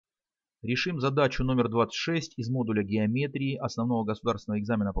Решим задачу номер 26 из модуля геометрии основного государственного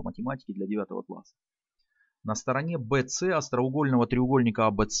экзамена по математике для 9 класса. На стороне BC остроугольного треугольника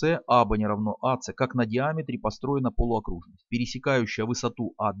ABC АБ не равно АС, как на диаметре построена полуокружность, пересекающая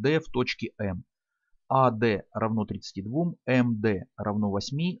высоту АД в точке М. АД равно 32, МД равно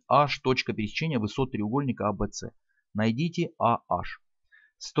 8, H точка пересечения высот треугольника ABC. Найдите AH.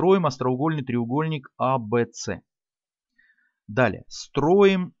 Строим остроугольный треугольник ABC. Далее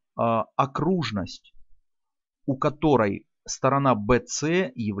строим окружность, у которой сторона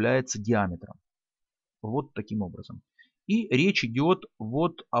BC является диаметром. Вот таким образом. И речь идет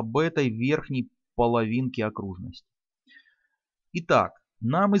вот об этой верхней половинке окружности. Итак,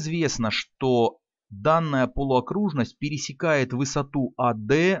 нам известно, что данная полуокружность пересекает высоту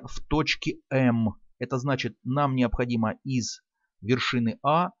AD в точке М. Это значит, нам необходимо из вершины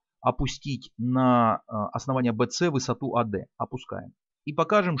А опустить на основание BC высоту AD. Опускаем. И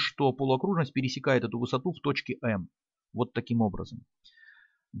покажем, что полуокружность пересекает эту высоту в точке М. Вот таким образом.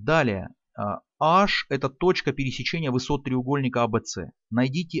 Далее. H это точка пересечения высот треугольника ABC.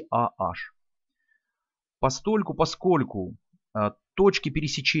 Найдите AH. Поскольку точки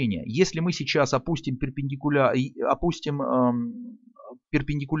пересечения, если мы сейчас опустим перпендикуляры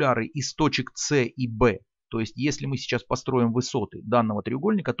из точек С и Б, то есть если мы сейчас построим высоты данного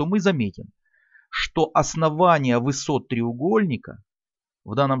треугольника, то мы заметим, что основания высот треугольника,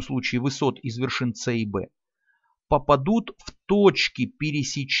 в данном случае высот из вершин С и Б, попадут в точки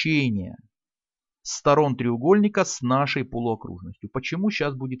пересечения сторон треугольника с нашей полуокружностью. Почему,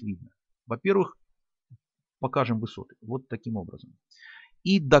 сейчас будет видно. Во-первых, покажем высоты. Вот таким образом.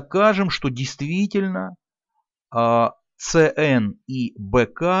 И докажем, что действительно CN и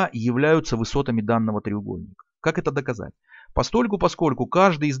BK являются высотами данного треугольника. Как это доказать? Поскольку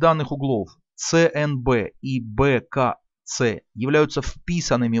каждый из данных углов CNB и BKC являются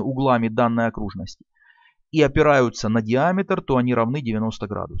вписанными углами данной окружности и опираются на диаметр, то они равны 90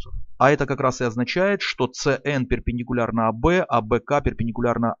 градусов. А это как раз и означает, что CN перпендикулярно АБ, а BK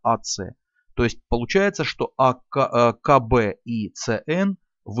перпендикулярно АС. То есть получается, что КБ и CN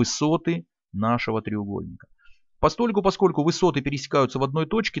высоты нашего треугольника. Поскольку высоты пересекаются в одной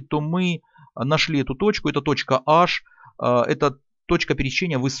точке, то мы нашли эту точку. Это точка H. Это точка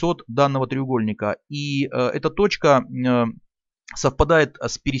пересечения высот данного треугольника. И эта точка совпадает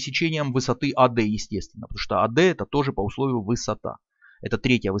с пересечением высоты AD, естественно. Потому что AD это тоже по условию высота. Это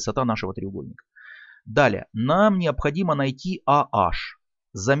третья высота нашего треугольника. Далее. Нам необходимо найти AH.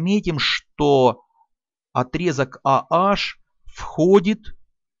 Заметим, что отрезок AH входит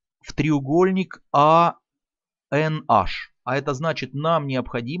в треугольник ANH. А это значит, нам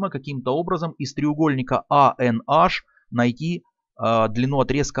необходимо каким-то образом из треугольника ANH найти длину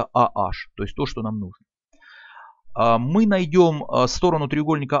отрезка AH. То есть то, что нам нужно. Мы найдем сторону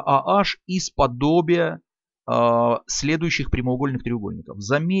треугольника AH из подобия следующих прямоугольных треугольников.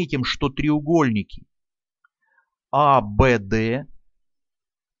 Заметим, что треугольники ABD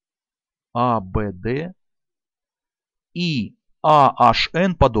и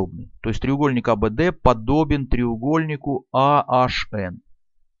AHN подобны. То есть треугольник ABD подобен треугольнику AHN.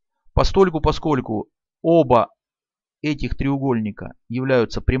 Поскольку оба этих треугольника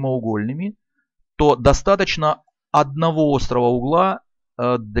являются прямоугольными, то достаточно одного острого угла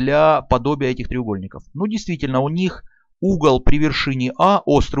для подобия этих треугольников. Ну, действительно, у них угол при вершине А,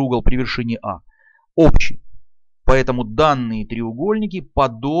 острый угол при вершине А, общий. Поэтому данные треугольники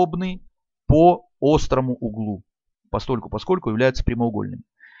подобны по острому углу, поскольку являются прямоугольными.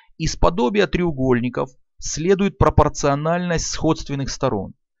 Из подобия треугольников следует пропорциональность сходственных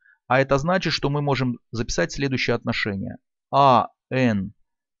сторон. А это значит, что мы можем записать следующее отношение. AN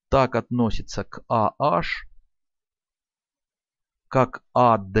так относится к AH, как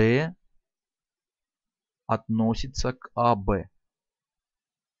AD относится к AB.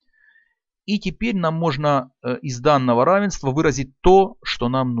 И теперь нам можно из данного равенства выразить то, что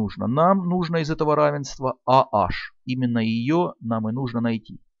нам нужно. Нам нужно из этого равенства AH. Именно ее нам и нужно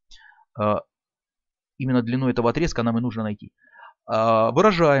найти. Именно длину этого отрезка нам и нужно найти.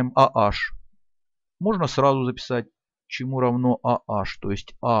 Выражаем AH. Можно сразу записать, чему равно AH. То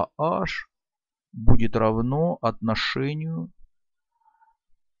есть AH будет равно отношению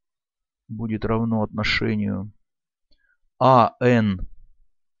AN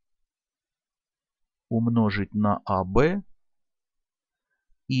умножить на AB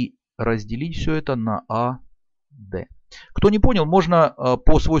и разделить все это на AD. Кто не понял, можно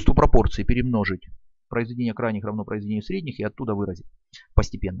по свойству пропорции перемножить произведение крайних равно произведению средних и оттуда выразить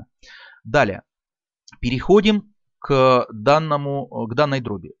постепенно. Далее. Переходим к данной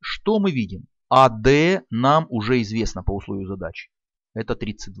дроби. Что мы видим? AD нам уже известно по условию задачи. Это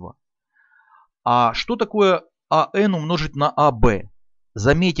 32. А что такое АН умножить на АБ?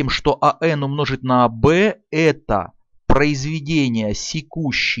 Заметим, что АН умножить на АБ это произведение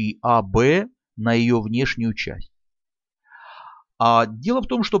секущей АБ на ее внешнюю часть. Дело в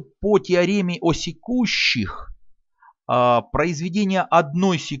том, что по теореме о секущих произведение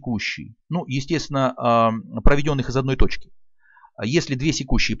одной секущей, ну, естественно, проведенных из одной точки. Если две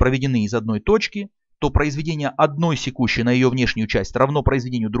секущие проведены из одной точки, то произведение одной секущей на ее внешнюю часть равно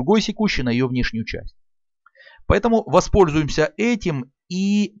произведению другой секущей на ее внешнюю часть. Поэтому воспользуемся этим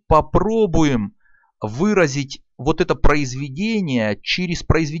и попробуем выразить вот это произведение через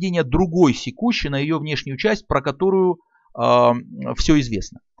произведение другой секущей на ее внешнюю часть, про которую все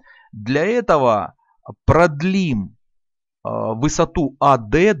известно. Для этого продлим высоту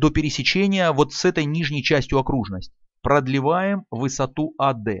АД до пересечения вот с этой нижней частью окружности. Продлеваем высоту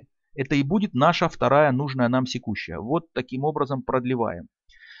АД. Это и будет наша вторая нужная нам секущая. Вот таким образом продлеваем.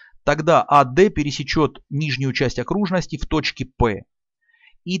 Тогда АД пересечет нижнюю часть окружности в точке P.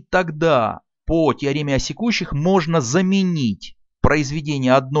 И тогда по теореме о секущих можно заменить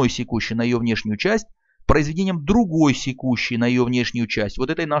произведение одной секущей на ее внешнюю часть произведением другой секущей на ее внешнюю часть, вот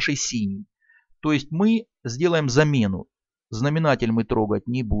этой нашей синей. То есть мы сделаем замену. Знаменатель мы трогать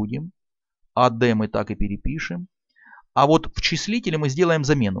не будем. АД мы так и перепишем. А вот в числителе мы сделаем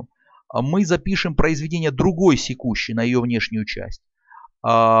замену. Мы запишем произведение другой секущей на ее внешнюю часть.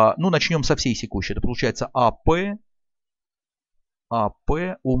 Ну, начнем со всей секущей. Это получается АП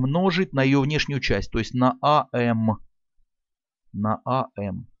умножить на ее внешнюю часть, то есть на АМ.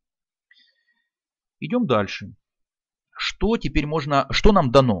 Идем дальше. Что теперь можно, что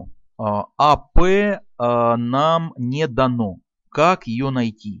нам дано? АП нам не дано. Как ее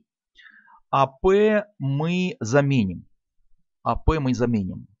найти? АП мы заменим.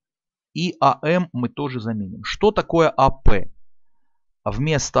 И АМ мы тоже заменим. Что такое АП?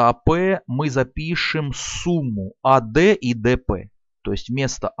 Вместо АП мы запишем сумму АД и ДП. То есть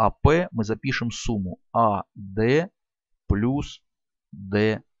вместо АП мы запишем сумму АД плюс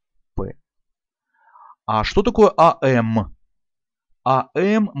ДП. А что такое АМ?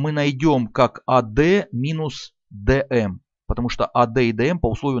 АМ мы найдем как АД минус ДМ. Потому что АД и ДМ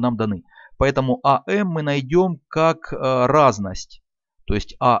по условию нам даны. Поэтому АМ мы найдем как разность. То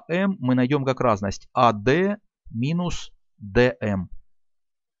есть АМ мы найдем как разность АД минус ДМ.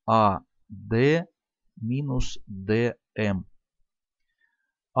 АД минус ДМ.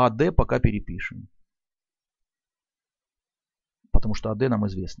 АД пока перепишем. Потому что АД нам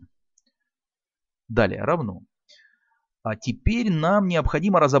известно. Далее равно. А теперь нам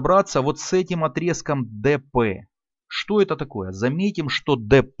необходимо разобраться вот с этим отрезком ДП. Что это такое? Заметим, что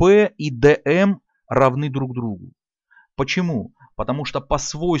ДП и ДМ равны друг другу. Почему? Потому что по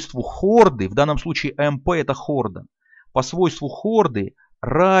свойству хорды, в данном случае МП это хорда, по свойству хорды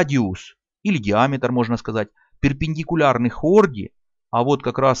радиус или диаметр, можно сказать, перпендикулярный хорде, а вот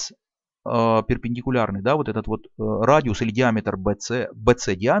как раз перпендикулярный, да, вот этот вот радиус или диаметр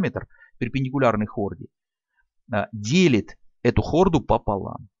BC диаметр, перпендикулярный хорде, делит эту хорду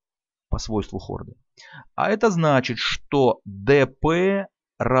пополам по свойству хорды. А это значит, что ДП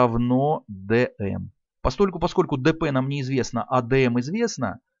равно ДМ. Поскольку ДП нам неизвестно, а ДМ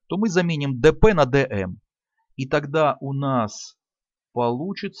известно, то мы заменим ДП на ДМ. И тогда у нас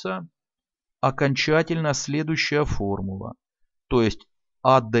получится окончательно следующая формула. То есть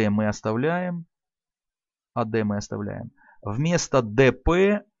АД мы оставляем. Вместо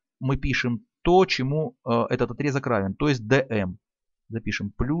ДП мы пишем то, чему этот отрезок равен. То есть ДМ.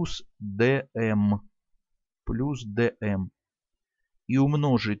 Запишем плюс ДМ. И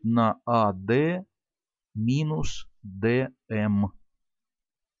умножить на АД минус ДМ.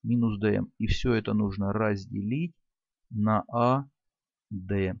 И все это нужно разделить на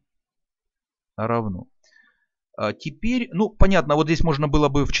АД. Равно. Теперь, ну понятно, вот здесь можно было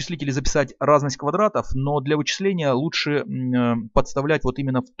бы в числителе записать разность квадратов, но для вычисления лучше подставлять вот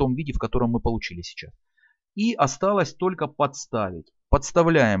именно в том виде, в котором мы получили сейчас. И осталось только подставить.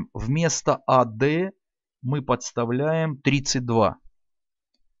 Подставляем вместо АД мы подставляем 32.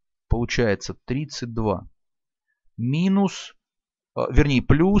 Получается 32 минус, вернее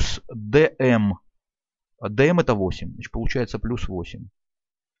плюс ДМ. ДМ это 8, значит получается плюс 8.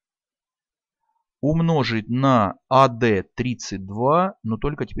 Умножить на АД 32, но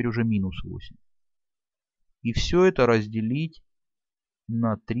только теперь уже минус 8. И все это разделить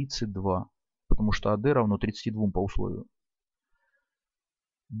на 32, потому что АД равно 32 по условию.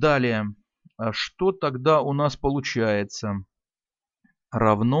 Далее, что тогда у нас получается?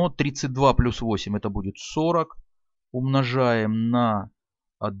 Равно 32 плюс 8, это будет 40. Умножаем на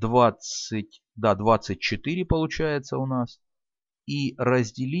 20, да, 24 получается у нас. и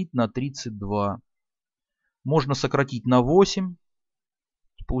разделить на 32. Можно сократить на 8.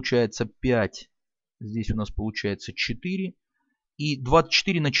 Получается 5. Здесь у нас получается 4. И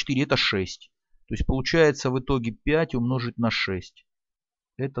 24 на 4 это 6. То есть получается в итоге 5 умножить на 6.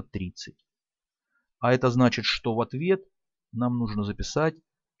 Это 30. А это значит, что в ответ нам нужно записать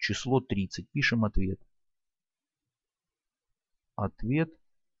число 30. Пишем ответ. Ответ.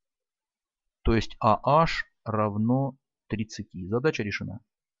 То есть AH равно 30. Задача решена.